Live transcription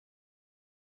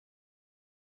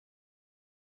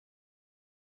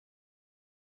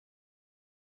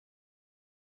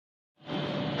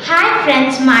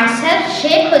friends, myself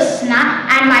Sheikh Husna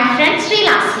and my friend Sri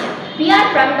Lasya. We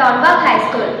are from Don Bagh High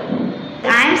School.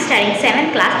 I am studying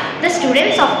 7th class. The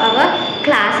students of our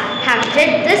class have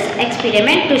did this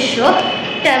experiment to show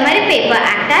turmeric paper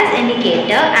act as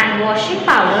indicator and washing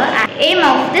powder. Aim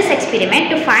of this experiment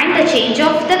to find the change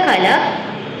of the color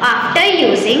after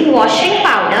using washing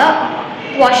powder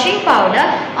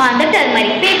on the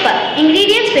turmeric paper.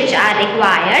 Ingredients which are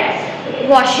required: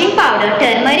 washing powder,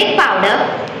 turmeric powder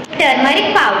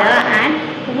and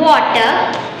water,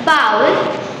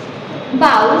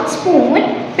 bowl, spoon,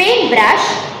 paintbrush.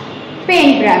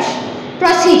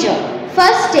 Procedure: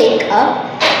 first take a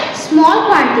small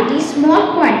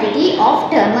quantity of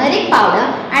turmeric powder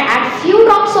and add few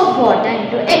drops of water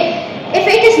into it. If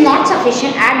it is not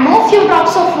sufficient, add more few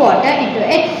drops of water into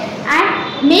it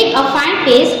and make a fine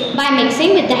paste by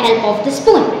mixing with the help of the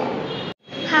spoon.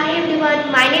 Hi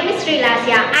everyone, my name is Sri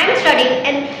Lasya. I am studying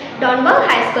in Don Bagh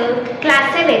High School,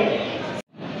 class 7.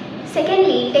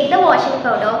 Secondly, take the washing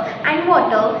powder and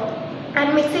water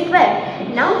and mix it well.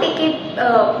 Now take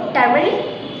a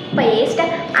turmeric paste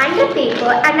and the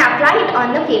paper and apply it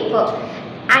on the paper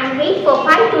and wait for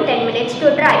 5 to 10 minutes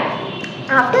to dry.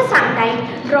 After some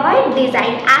time, draw a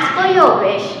design as per your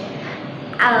wish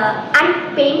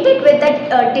and paint it with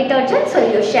the detergent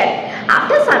solution.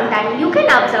 After some time, you can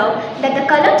observe that the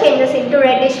color changes into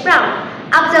reddish brown.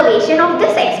 Observation of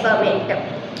this experiment: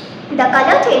 the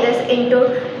color changes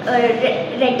into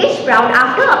reddish brown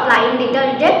after applying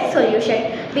detergent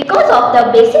solution because of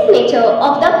the basic nature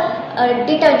of the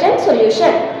detergent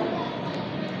solution.